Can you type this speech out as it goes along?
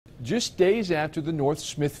Just days after the North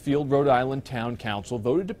Smithfield Rhode Island Town Council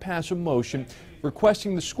voted to pass a motion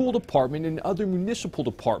requesting the school department and other municipal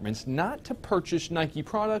departments not to purchase Nike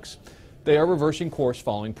products, they are reversing course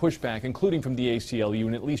following pushback, including from the ACLU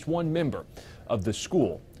and at least one member of the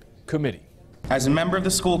school committee. As a member of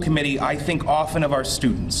the school committee, I think often of our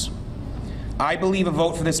students. I believe a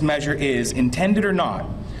vote for this measure is, intended or not,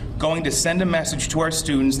 going to send a message to our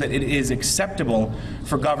students that it is acceptable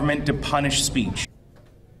for government to punish speech.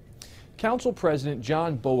 Council President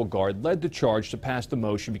John Beauregard led the charge to pass the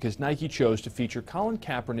motion because Nike chose to feature Colin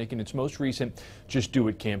Kaepernick in its most recent Just Do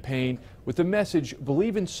It campaign with the message,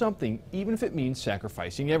 believe in something, even if it means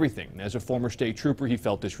sacrificing everything. As a former state trooper, he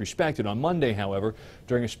felt disrespected. On Monday, however,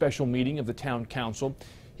 during a special meeting of the town council,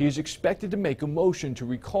 he is expected to make a motion to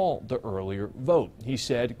recall the earlier vote. He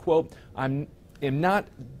said, quote, I am not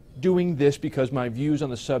doing this because my views on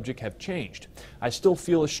the subject have changed. I still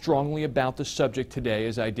feel as strongly about the subject today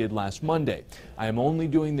as I did last Monday. I am only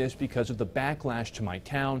doing this because of the backlash to my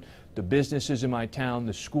town, the businesses in my town,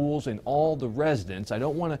 the schools, and all the residents. I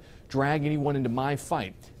don't want to drag anyone into my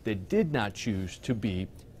fight that did not choose to be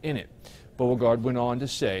in it. Beauregard went on to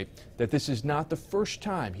say that this is not the first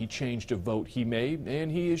time he changed a vote he made,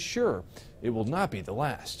 and he is sure it will not be the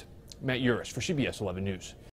last. Matt Yurus for CBS 11 News.